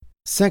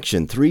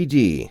Section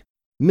 3D,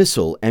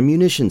 Missile and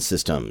Munition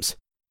Systems.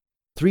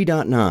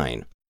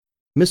 3.9,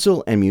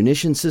 Missile and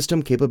Munition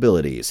System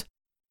Capabilities.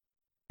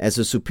 As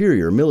a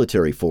superior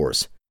military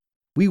force,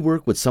 we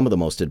work with some of the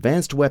most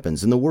advanced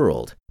weapons in the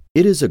world.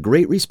 It is a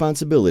great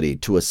responsibility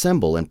to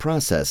assemble and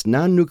process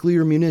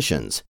non-nuclear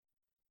munitions.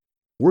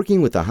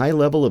 Working with a high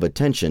level of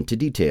attention to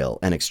detail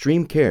and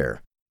extreme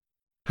care,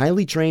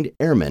 highly trained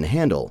airmen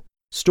handle,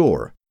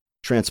 store,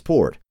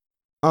 transport,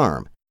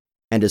 arm,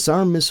 and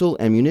disarm missile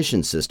and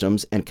munition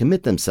systems and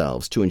commit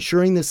themselves to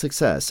ensuring the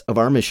success of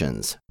our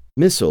missions.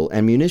 Missile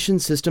and Munition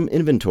System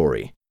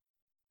Inventory.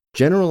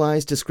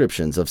 Generalized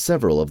descriptions of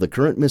several of the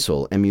current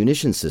missile and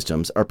munition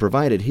systems are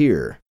provided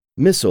here.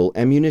 Missile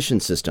and Munition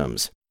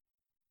Systems.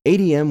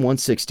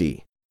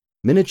 ADM-160,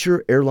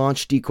 Miniature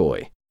Air-Launched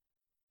Decoy.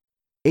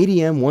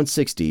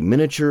 ADM-160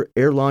 Miniature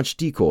Air-Launched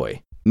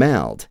Decoy,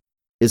 MALD,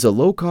 is a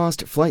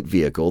low-cost flight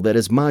vehicle that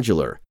is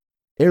modular,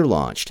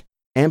 air-launched,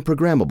 and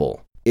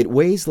programmable. It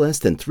weighs less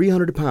than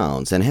 300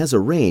 pounds and has a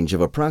range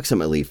of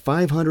approximately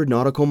 500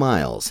 nautical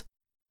miles.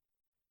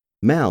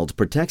 MALD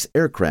protects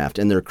aircraft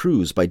and their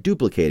crews by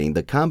duplicating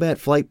the combat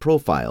flight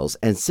profiles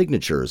and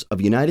signatures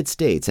of United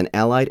States and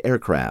Allied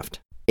aircraft.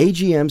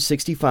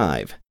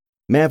 AGM-65,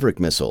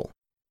 Maverick Missile.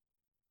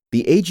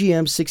 The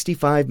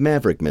AGM-65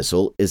 Maverick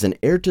Missile is an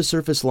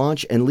air-to-surface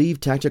launch and leave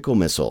tactical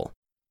missile.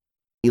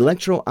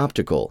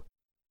 Electro-optical,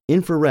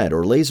 infrared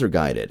or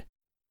laser-guided.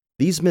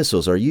 These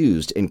missiles are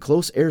used in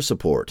close air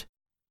support,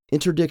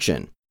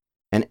 interdiction,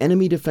 and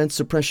enemy defense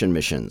suppression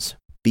missions.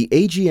 The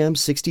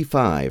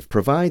AGM-65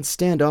 provides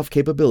standoff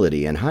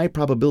capability and high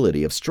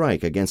probability of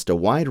strike against a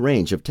wide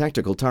range of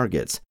tactical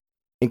targets,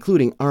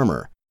 including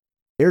armor,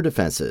 air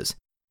defenses,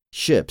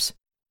 ships,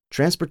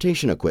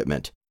 transportation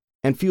equipment,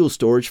 and fuel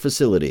storage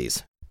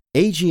facilities.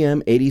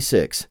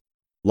 AGM-86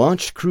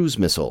 Launched Cruise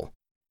Missile.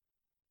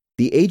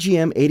 The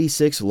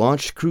AGM-86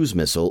 Launched Cruise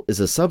Missile is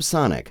a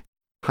subsonic,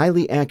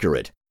 highly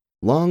accurate,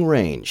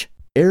 long-range,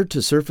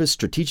 air-to-surface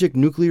strategic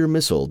nuclear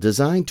missile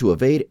designed to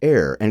evade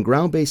air and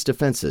ground-based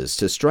defenses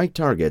to strike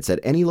targets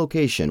at any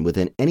location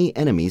within any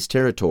enemy's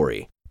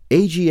territory.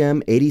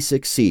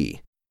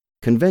 AGM-86C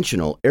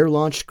Conventional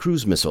Air-Launched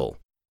Cruise Missile.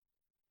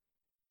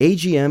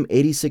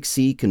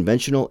 AGM-86C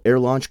Conventional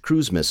Air-Launched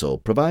Cruise Missile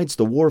provides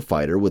the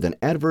warfighter with an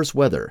adverse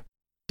weather,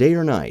 day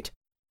or night,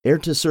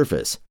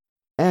 air-to-surface,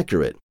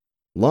 accurate,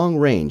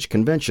 long-range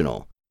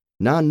conventional,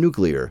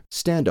 non-nuclear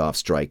standoff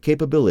strike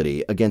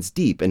capability against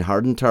deep and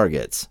hardened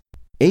targets.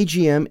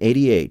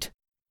 AGM-88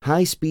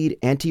 High-Speed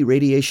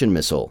Anti-Radiation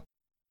Missile.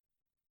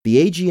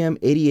 The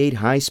AGM-88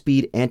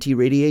 High-Speed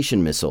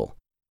Anti-Radiation Missile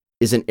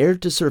is an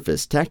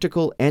air-to-surface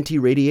tactical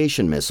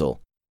anti-radiation missile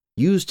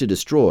used to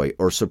destroy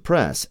or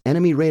suppress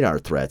enemy radar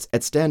threats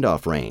at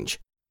standoff range,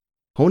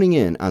 honing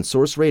in on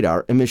source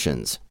radar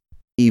emissions.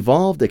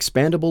 Evolved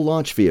Expandable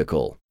Launch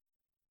Vehicle.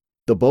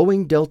 The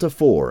Boeing Delta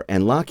IV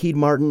and Lockheed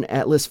Martin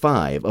Atlas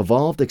V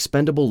Evolved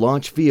Expendable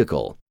Launch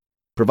Vehicle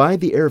provide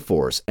the Air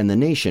Force and the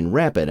nation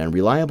rapid and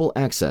reliable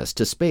access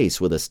to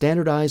space with a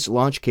standardized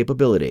launch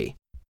capability.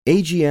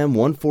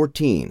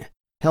 AGM-114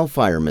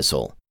 Hellfire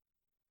Missile.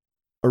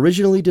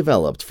 Originally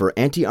developed for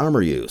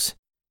anti-armor use,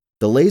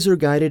 the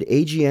laser-guided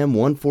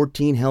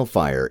AGM-114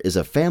 Hellfire is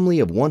a family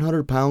of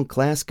 100-pound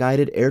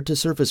class-guided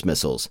air-to-surface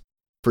missiles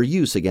for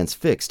use against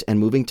fixed and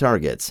moving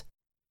targets.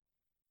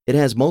 It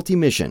has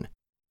multi-mission,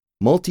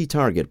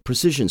 multi-target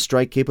precision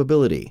strike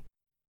capability,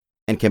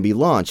 and can be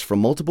launched from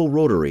multiple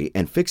rotary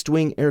and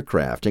fixed-wing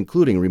aircraft,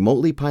 including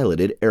remotely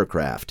piloted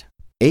aircraft.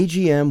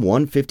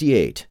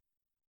 AGM-158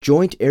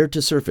 Joint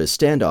Air-to-Surface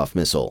Standoff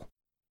Missile.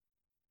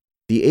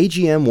 The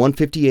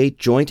AGM-158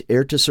 Joint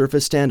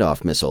Air-to-Surface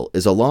Standoff Missile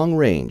is a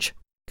long-range,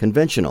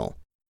 conventional,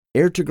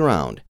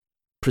 air-to-ground,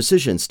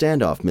 precision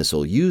standoff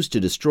missile used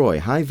to destroy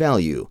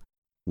high-value,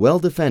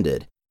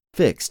 well-defended,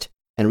 fixed,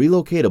 and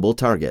relocatable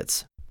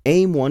targets.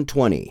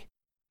 AIM-120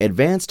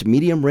 Advanced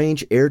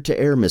Medium-Range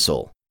Air-to-Air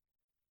Missile.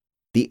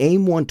 The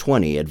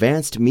AIM-120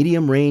 Advanced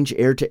Medium-Range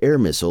Air-to-Air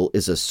Missile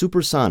is a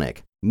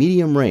supersonic,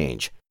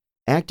 medium-range,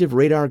 active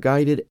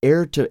radar-guided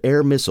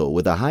air-to-air missile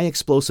with a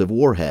high-explosive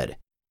warhead.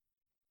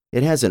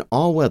 It has an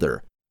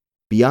all-weather,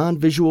 beyond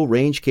visual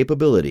range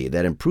capability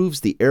that improves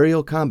the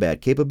aerial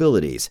combat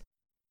capabilities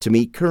to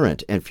meet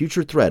current and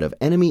future threat of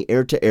enemy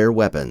air-to-air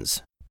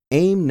weapons.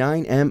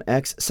 AIM-9MX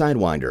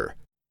Sidewinder.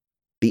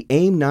 The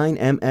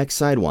AIM-9MX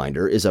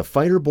Sidewinder is a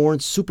fighter-borne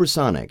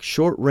supersonic,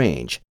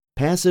 short-range,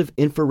 passive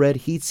infrared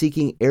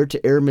heat-seeking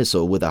air-to-air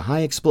missile with a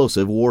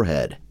high-explosive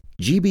warhead.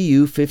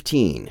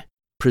 GBU-15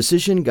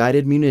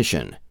 Precision-Guided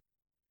Munition.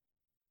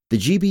 The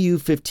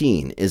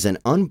GBU-15 is an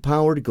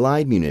unpowered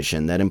glide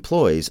munition that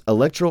employs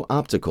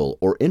electro-optical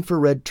or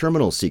infrared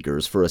terminal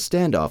seekers for a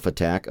standoff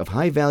attack of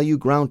high-value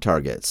ground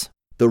targets.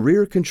 The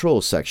rear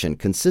control section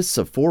consists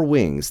of 4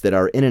 wings that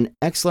are in an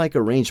X-like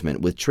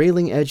arrangement with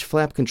trailing-edge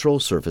flap control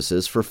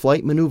surfaces for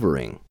flight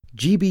maneuvering.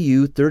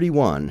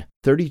 GBU-31,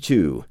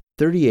 32,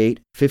 38,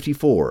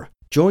 54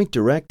 Joint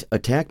Direct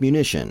Attack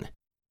Munition.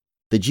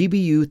 The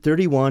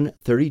GBU-31,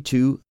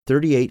 32,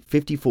 38,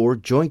 54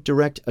 Joint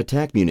Direct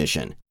Attack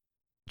Munition,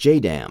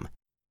 JDAM,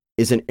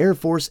 is an Air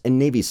Force and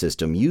Navy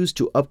system used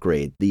to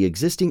upgrade the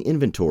existing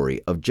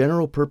inventory of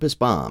general-purpose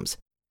bombs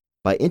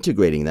by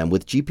integrating them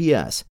with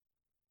GPS,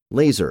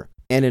 laser,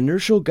 and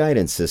inertial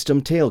guidance system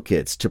tail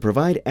kits to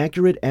provide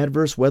accurate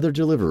adverse weather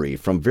delivery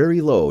from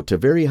very low to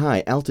very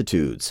high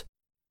altitudes.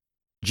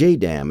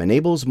 JDAM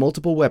enables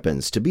multiple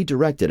weapons to be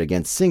directed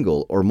against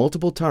single or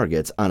multiple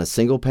targets on a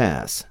single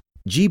pass.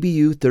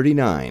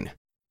 GBU-39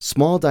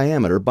 Small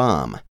Diameter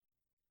Bomb.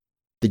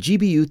 The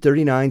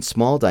GBU-39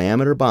 Small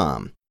Diameter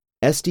Bomb,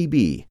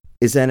 SDB,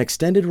 is an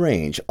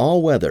extended-range,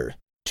 all-weather,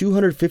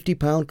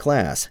 250-pound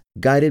class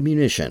guided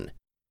munition.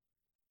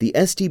 The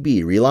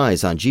SDB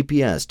relies on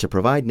GPS to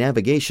provide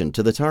navigation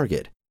to the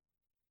target.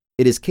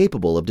 It is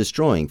capable of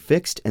destroying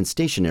fixed and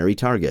stationary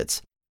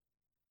targets.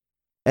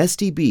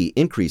 SDB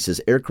increases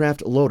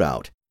aircraft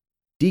loadout,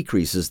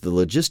 decreases the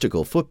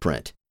logistical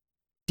footprint,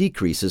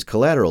 decreases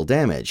collateral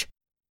damage,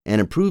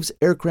 and improves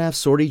aircraft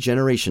sortie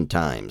generation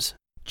times.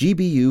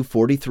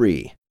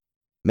 GBU-43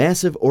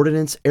 Massive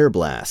Ordnance Air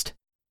Blast.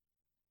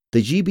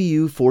 The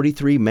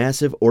GBU-43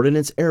 Massive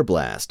Ordnance Air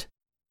Blast,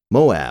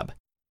 MOAB,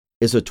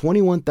 is a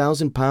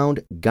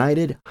 21,000-pound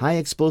guided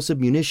high-explosive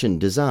munition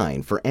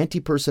designed for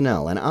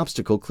anti-personnel and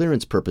obstacle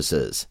clearance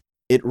purposes.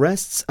 It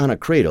rests on a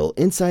cradle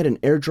inside an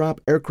airdrop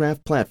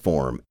aircraft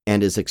platform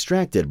and is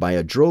extracted by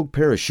a drogue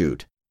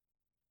parachute.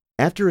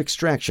 After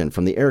extraction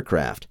from the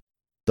aircraft,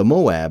 the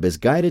MOAB is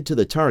guided to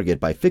the target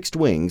by fixed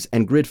wings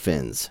and grid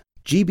fins.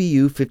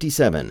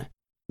 GBU-57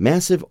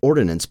 Massive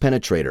Ordnance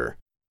Penetrator.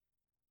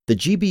 The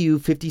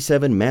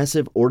GBU-57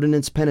 Massive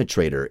Ordnance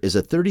Penetrator is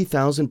a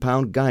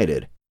 30,000-pound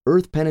guided,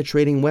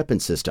 earth-penetrating weapon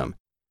system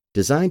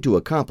designed to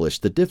accomplish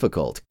the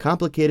difficult,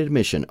 complicated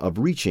mission of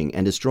reaching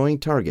and destroying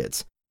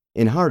targets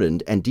in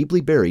hardened and deeply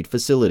buried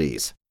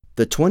facilities.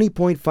 The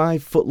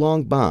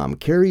 20.5-foot-long bomb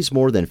carries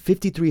more than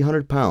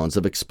 5,300 pounds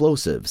of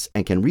explosives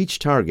and can reach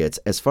targets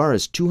as far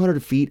as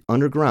 200 feet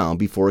underground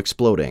before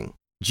exploding.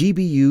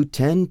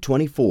 GBU-10,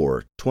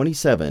 24,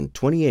 27,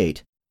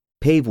 28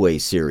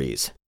 Paveway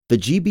Series. The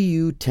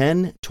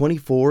GBU-10,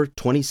 24,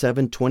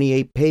 27,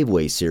 28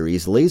 Paveway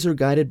Series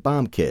laser-guided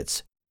bomb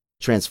kits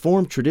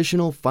transform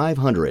traditional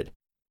 500,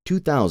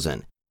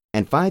 2,000,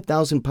 and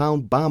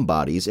 5,000-pound bomb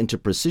bodies into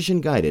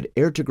precision-guided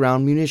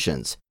air-to-ground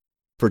munitions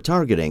for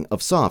targeting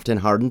of soft and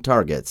hardened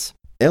targets.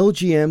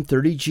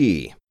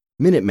 LGM-30G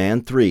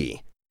Minuteman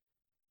III.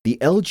 The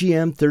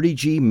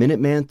LGM-30G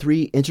Minuteman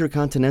III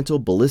intercontinental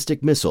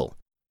ballistic missile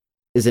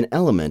is an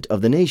element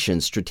of the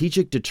nation's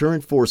strategic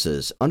deterrent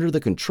forces under the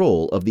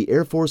control of the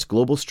Air Force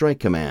Global Strike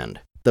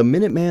Command. The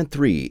Minuteman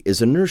III is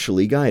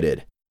inertially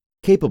guided,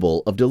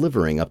 capable of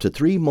delivering up to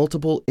 3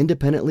 multiple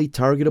independently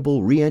targetable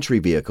re-entry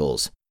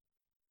vehicles.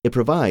 It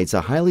provides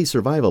a highly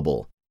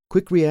survivable,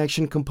 quick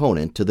reaction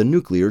component to the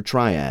nuclear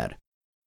triad.